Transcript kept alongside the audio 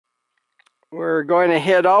We're going to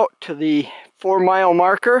head out to the 4-mile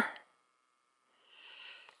marker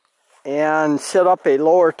and set up a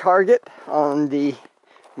lower target on the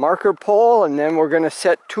marker pole, and then we're going to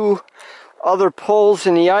set 2 other poles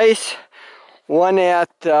in the ice, one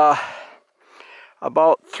at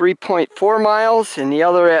about 3.4 miles and the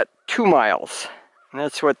other at 2 miles. And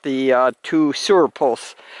that's what the 2 sewer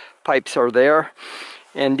pulse pipes are there,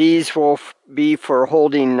 and these will be for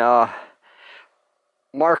holding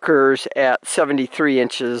markers at 73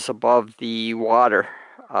 inches above the water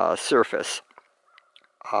surface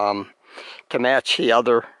to match the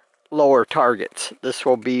other lower targets. This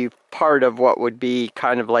will be part of what would be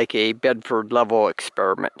kind of like a Bedford level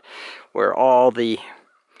experiment, where all the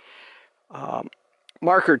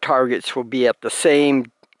marker targets will be at the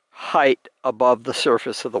same height above the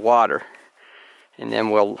surface of the water, and then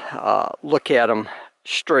we'll look at them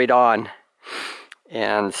straight on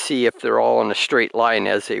and see if they're all in a straight line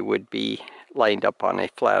as they would be lined up on a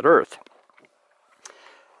flat earth.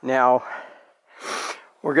 Now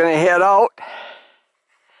we're going to head out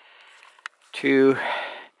to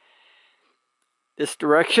this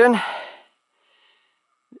direction.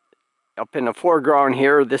 Up in the foreground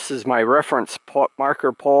here, this is my reference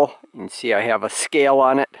marker pole. You can see I have a scale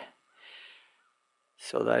on it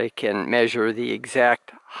so that I can measure the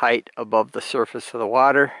exact height above the surface of the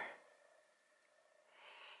water.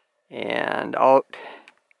 And out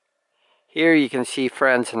here you can see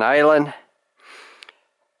Franzen Island.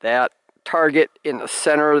 That target in the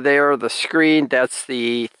center there of the screen, that's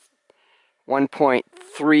the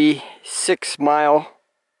 1.36 mile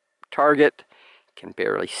target. Can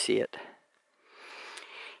barely see it.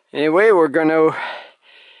 Anyway, we're going to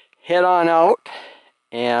head on out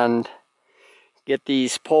and get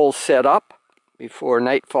these poles set up before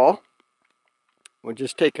nightfall. We'll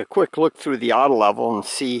just take a quick look through the auto level and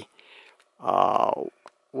see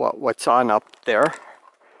what's on up there,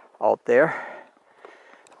 out there.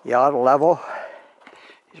 The auto level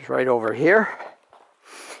is right over here.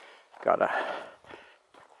 Got a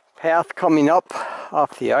path coming up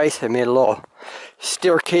off the ice. I made a little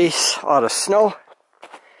staircase out of snow,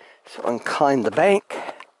 so I can climb the bank.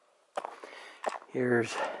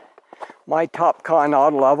 Here's my Top Con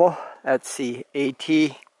auto level. That's the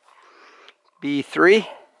AT B3.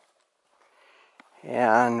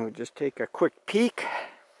 And we'll just take a quick peek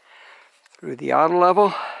through the auto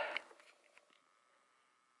level.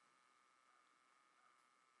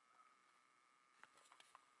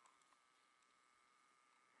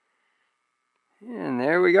 And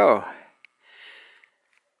there we go.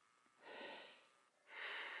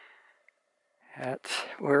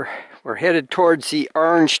 We're headed towards the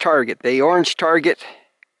orange target. The orange target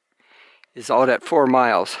is out at 4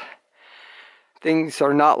 miles. Things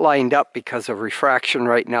are not lined up because of refraction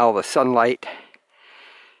right now. The sunlight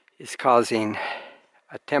is causing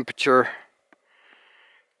a temperature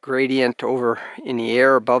gradient over in the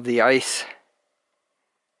air above the ice.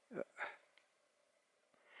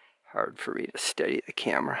 Hard for me to steady the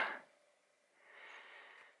camera.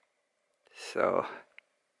 So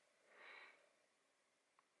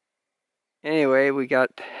anyway, we got,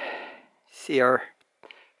 see our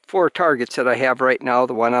 4 targets that I have right now.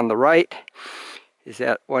 The one on the right is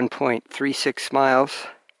at 1.36 miles.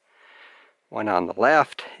 One on the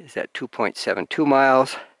left is at 2.72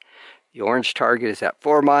 miles. The orange target is at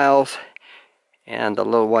 4 miles. And the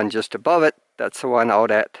little one just above it, that's the one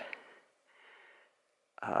out at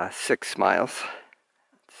 6 miles.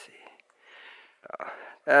 Let's see.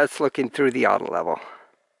 That's looking through the auto level.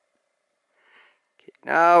 Okay,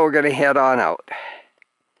 now we're going to head on out.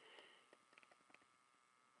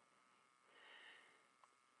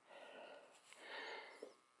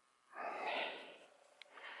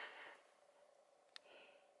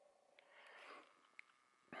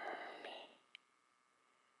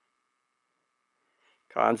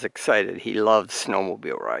 Con's excited. He loves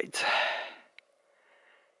snowmobile rides.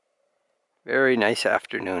 Very nice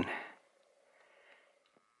afternoon.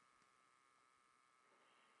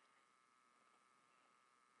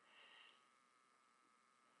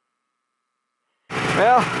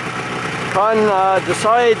 Well, Con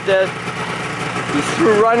decided that he's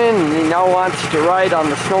through running and he now wants to ride on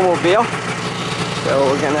the snowmobile.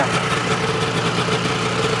 So we're gonna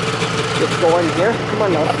get going here. Come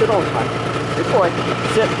on now, sit on, Con. Good boy.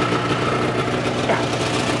 Sit.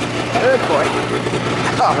 Good boy.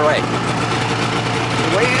 All right.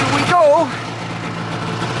 Away we go.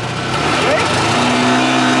 Okay.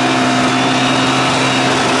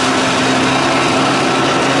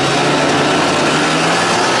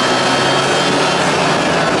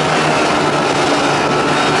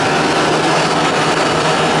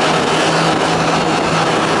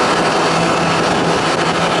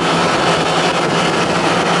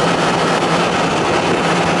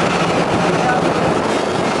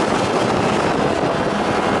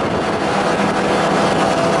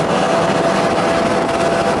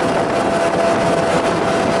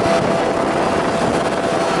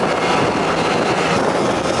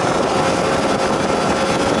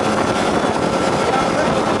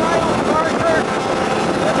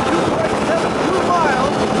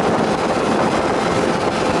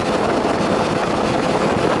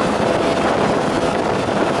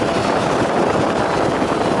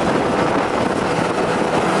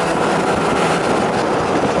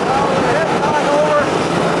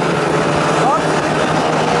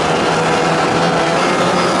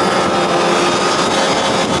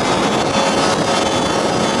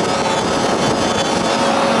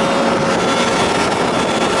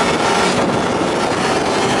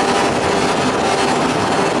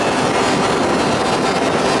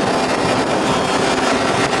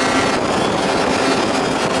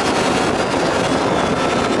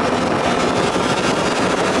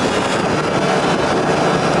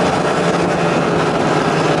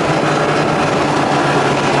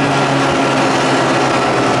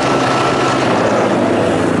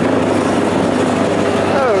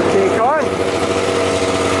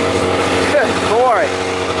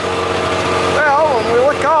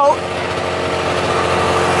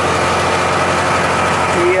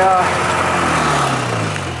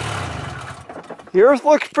 The earth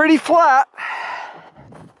looks pretty flat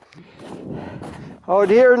out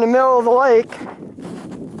here in the middle of the lake.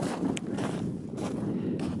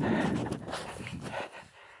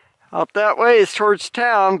 Out that way is towards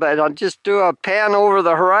town, but I'll just do a pan over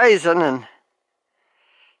the horizon and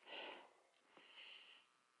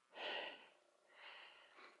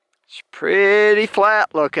it's pretty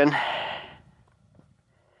flat looking.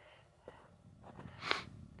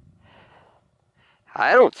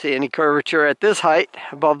 I don't see any curvature at this height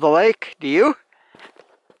above the lake. Do you?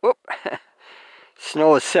 Whoop.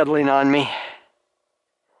 Snow is settling on me.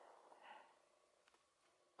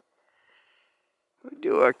 We'll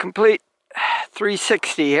do a complete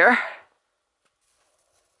 360 here.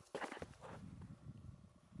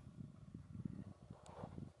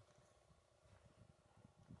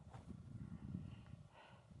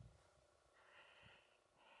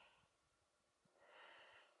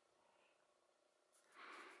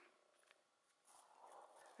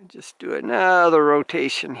 Just do another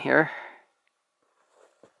rotation here.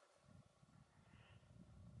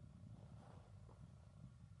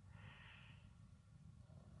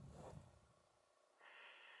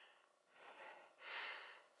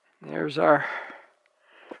 There's our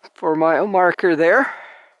 4-mile marker there.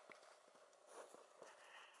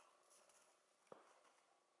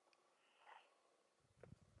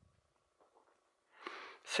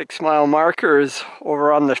 Six-mile marker is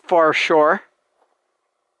over on the far shore.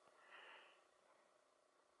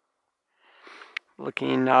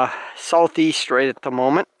 Looking southeast right at the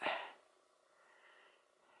moment.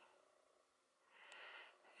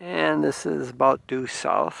 And this is about due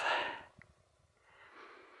south.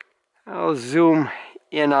 I'll zoom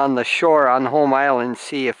in on the shore on Home Island,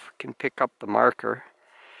 see if we can pick up the marker.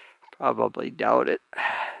 Probably doubt it.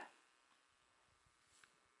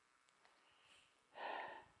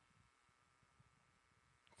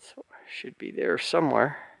 So should be there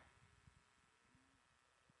somewhere.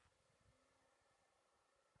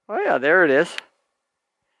 Oh yeah, there it is.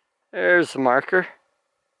 There's the marker.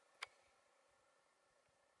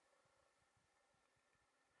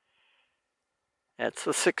 That's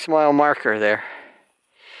the 6-mile marker there.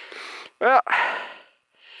 Well,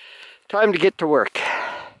 time to get to work.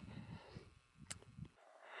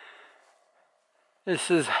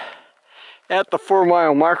 This is at the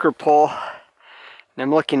 4-mile marker pole, and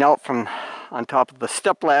I'm looking out from on top of the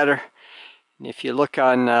stepladder. And if you look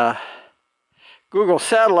on Google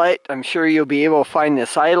Satellite, I'm sure you'll be able to find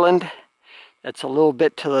this island that's a little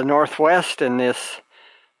bit to the northwest and this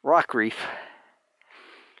rock reef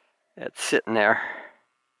that's sitting there.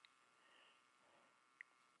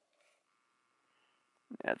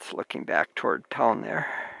 That's looking back toward town there.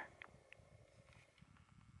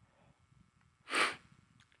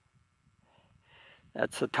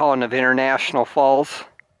 That's the town of International Falls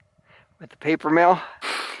with the paper mill.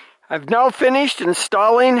 I've now finished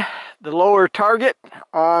installing the lower target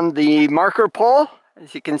on the marker pole.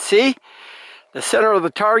 As you can see, the center of the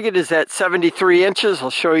target is at 73 inches. I'll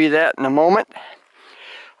show you that in a moment.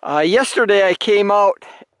 Yesterday I came out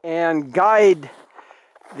and guyed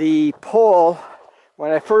the pole.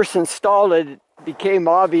 When I first installed it, it became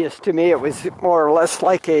obvious to me it was more or less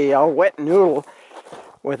like a wet noodle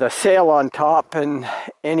with a sail on top, and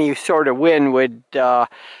any sort of wind would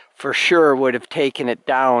for sure would have taken it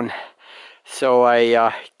down. So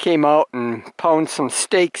I came out and pounded some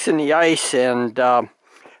stakes in the ice and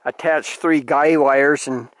attached 3 guy wires,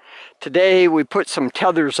 and today we put some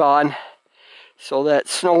tethers on so that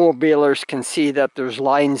snowmobilers can see that there's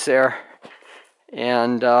lines there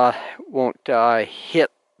and won't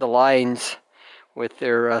hit the lines with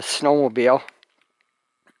their snowmobile.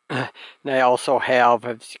 And I also have,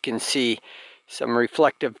 as you can see, some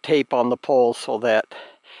reflective tape on the pole so that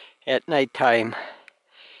at nighttime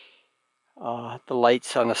the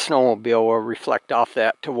lights on a snowmobile will reflect off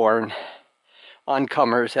that to warn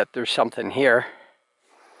oncomers that there's something here.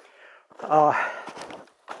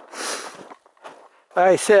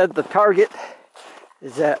 I said the target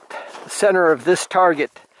is at the center of this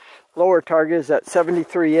target. Lower target is at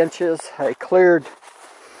 73 inches. I cleared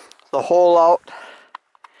the hole out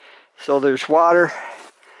so there's water.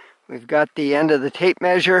 We've got the end of the tape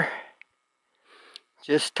measure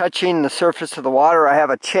just touching the surface of the water. I have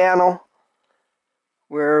a channel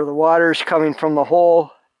where the water is coming from the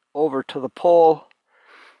hole over to the pole,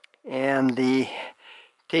 and the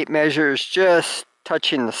tape measure is just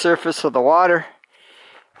touching the surface of the water.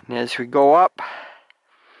 And as we go up,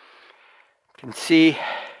 you can see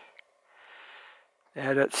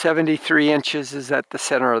that at 73 inches is at the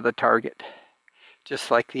center of the target,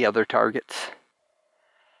 just like the other targets,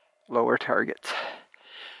 lower targets.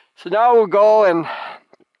 So now we'll go and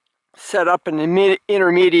set up an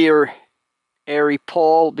intermediary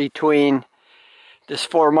pole between this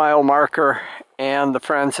 4-mile marker and the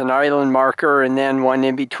Friends and Island marker, and then one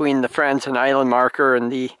in between the Friends and Island marker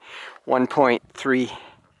and the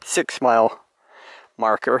 1.36 mile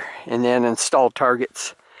marker, and then install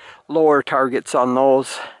targets, lower targets on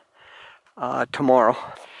those tomorrow.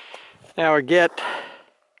 Now we get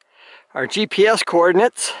our GPS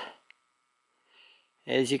coordinates.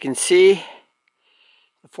 As you can see,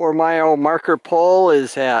 the 4-mile marker pole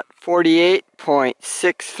is at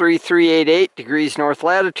 48.63388 degrees north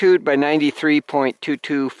latitude by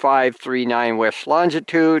 93.22539 west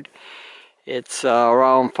longitude. It's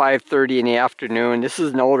around 5:30 in the afternoon. This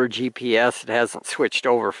is an older GPS. It hasn't switched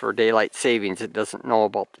over for daylight savings. It doesn't know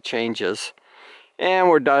about the changes. And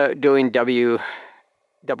we're doing WAAS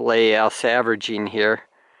averaging here.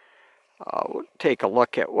 We'll take a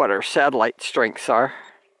look at what our satellite strengths are.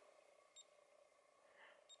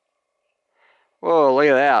 Whoa, look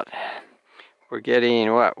at that. We're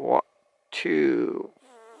getting what? 1, 2,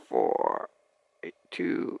 4,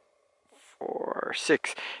 2, 4,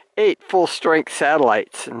 6, 8 full strength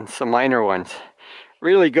satellites and some minor ones.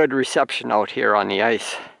 Really good reception out here on the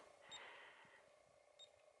ice.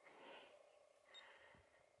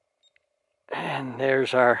 And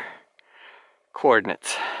there's our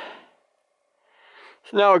coordinates.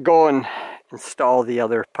 So now we'll go and install the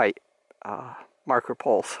other marker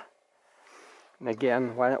poles. And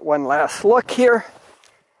again, one last look here.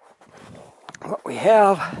 What we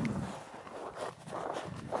have.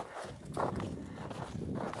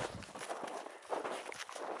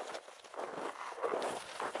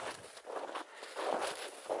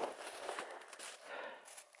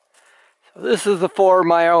 So this is the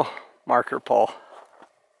 4-mile marker pole.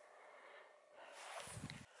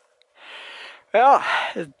 Well,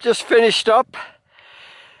 it just finished up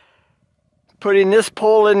putting this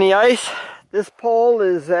pole in the ice. This pole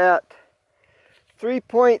is at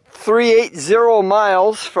 3.380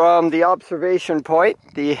 miles from the observation point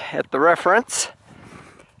at the reference.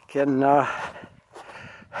 You can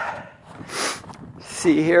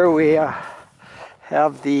see here we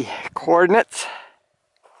have the coordinates.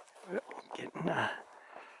 Getting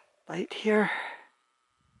light here.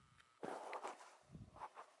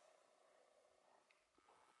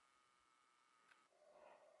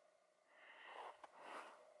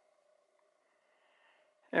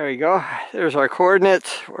 There we go. There's our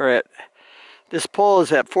coordinates. This pole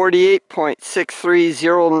is at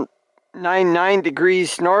 48.63099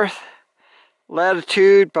 degrees north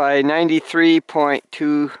latitude by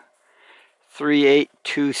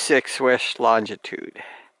 93.23826 west longitude.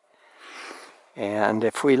 And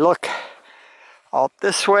if we look out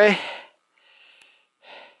this way,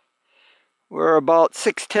 we're about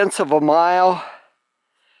 0.6 of a mile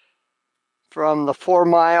from the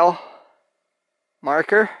 4-mile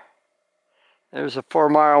marker. There's a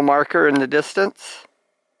 4-mile marker in the distance.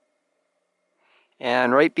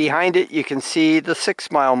 And right behind it you can see the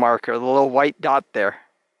 6-mile marker, the little white dot there.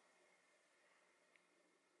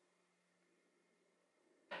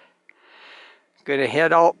 Gonna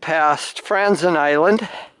head out past Franzen Island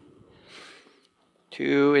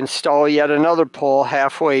to install yet another pole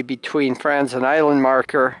halfway between Franzen Island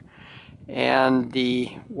marker and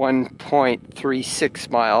the 1.36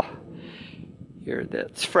 mile. Here,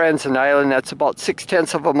 that's Franzen Island. That's about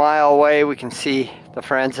 0.6 of a mile away. We can see the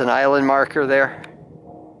Franzen Island marker there.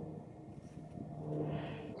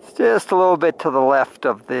 It's just a little bit to the left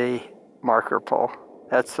of the marker pole.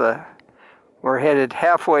 We're headed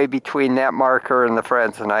halfway between that marker and the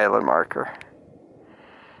Franzen Island marker.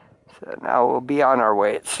 So now we'll be on our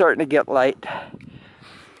way. It's starting to get light.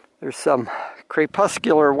 There's some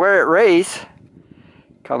crepuscular rays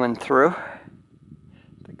coming through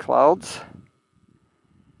the clouds.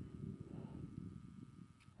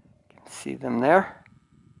 See them there.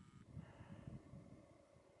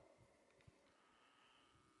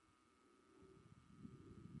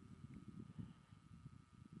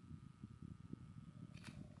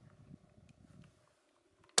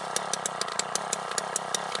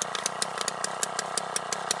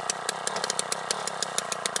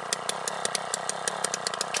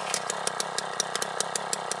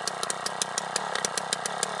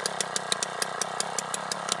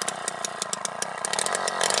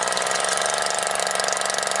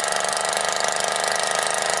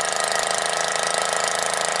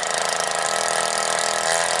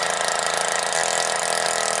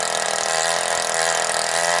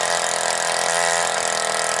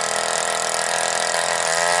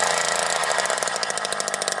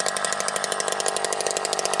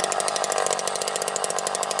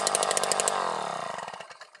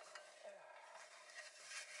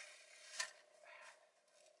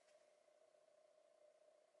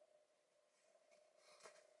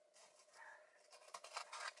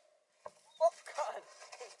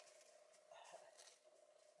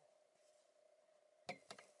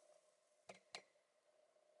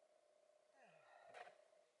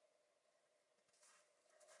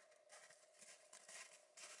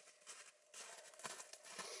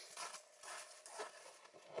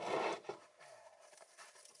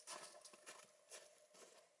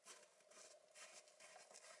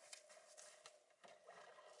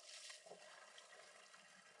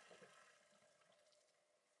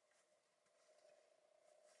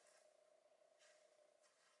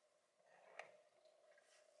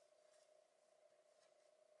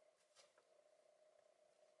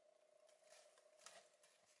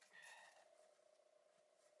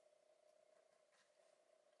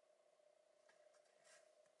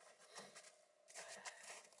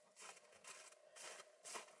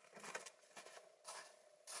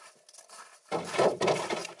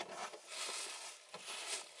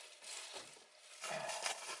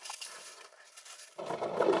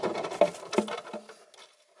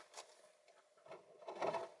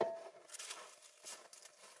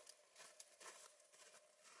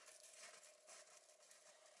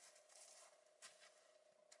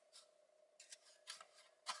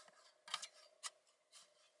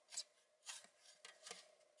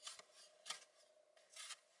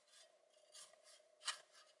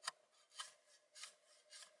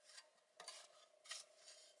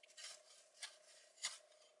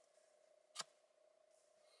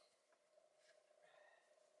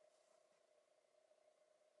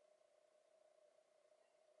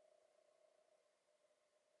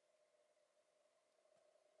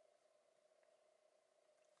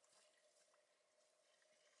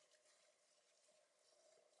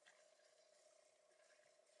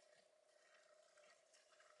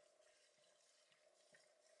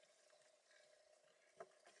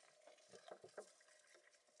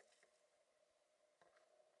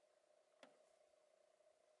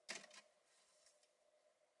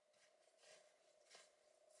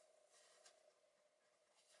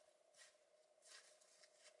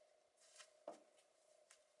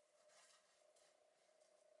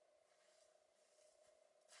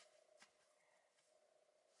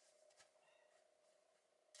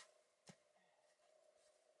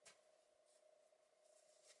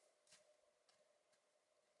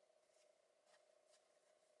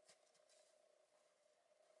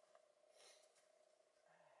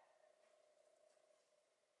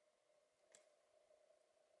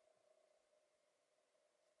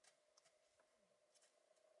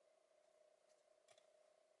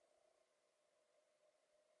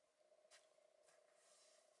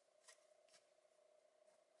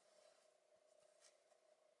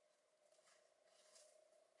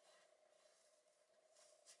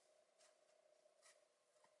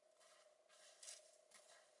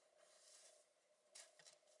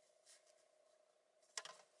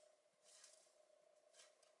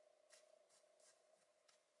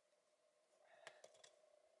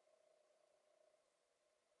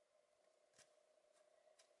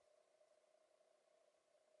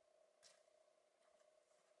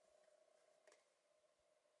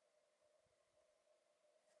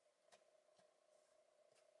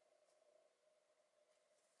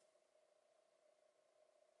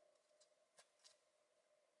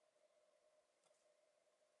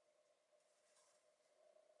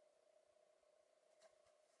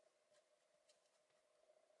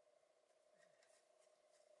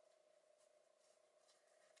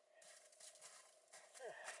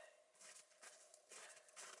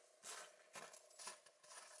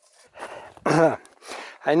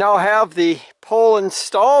 I now have the pole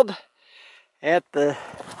installed at the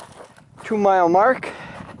 2-mile mark.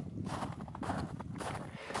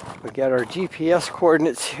 We got our GPS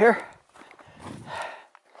coordinates here.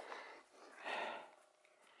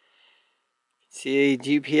 See,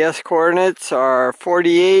 GPS coordinates are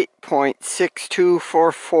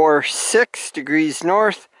 48.62446 degrees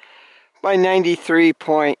north by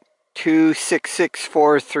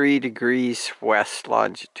 93.26643 degrees west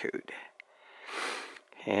longitude.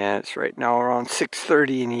 And it's right now around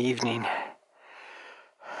 6:30 in the evening.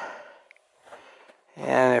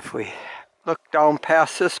 And if we look down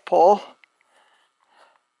past this pole,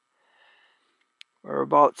 we're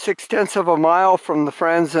about 6/10 of a mile from the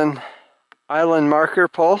Franzen Island marker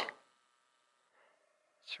pole.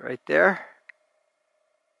 It's right there.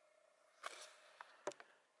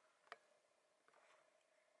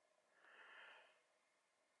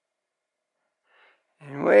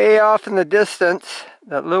 And way off in the distance,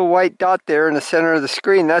 that little white dot there in the center of the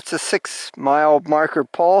screen, that's a 6-mile marker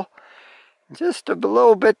pole. Just a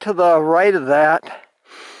little bit to the right of that,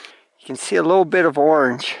 you can see a little bit of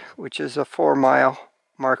orange, which is a 4-mile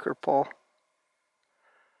marker pole.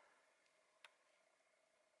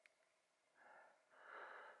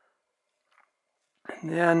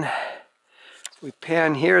 And then we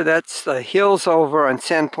pan here, that's the hills over on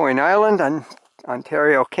Sandpoint Island on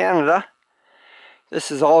Ontario, Canada. This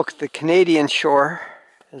is all the Canadian shore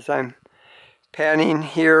as I'm panning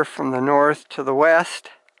here from the north to the west.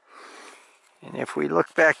 And if we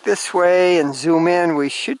look back this way and zoom in, we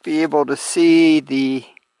should be able to see the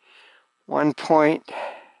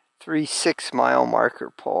 1.36 mile marker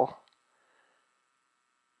pole.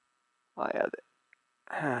 Oh yeah,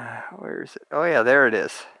 where is it? Oh yeah, there it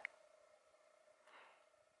is.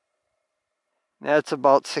 That's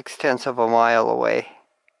about 6/10 of a mile away.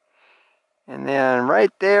 And then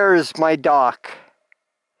right there is my dock.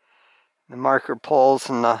 The marker poles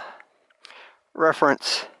and the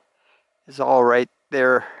reference is all right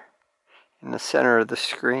there in the center of the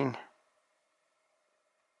screen.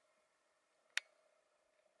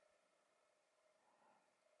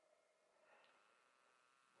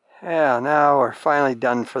 Yeah, now we're finally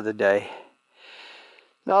done for the day.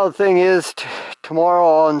 Now the thing is, tomorrow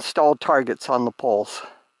I'll install targets on the poles.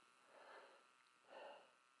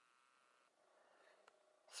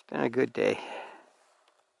 It's been a good day.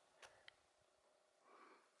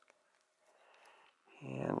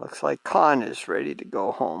 And looks like Con is ready to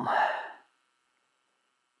go home.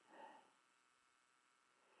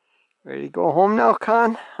 Ready to go home now,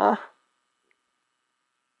 Con? Huh?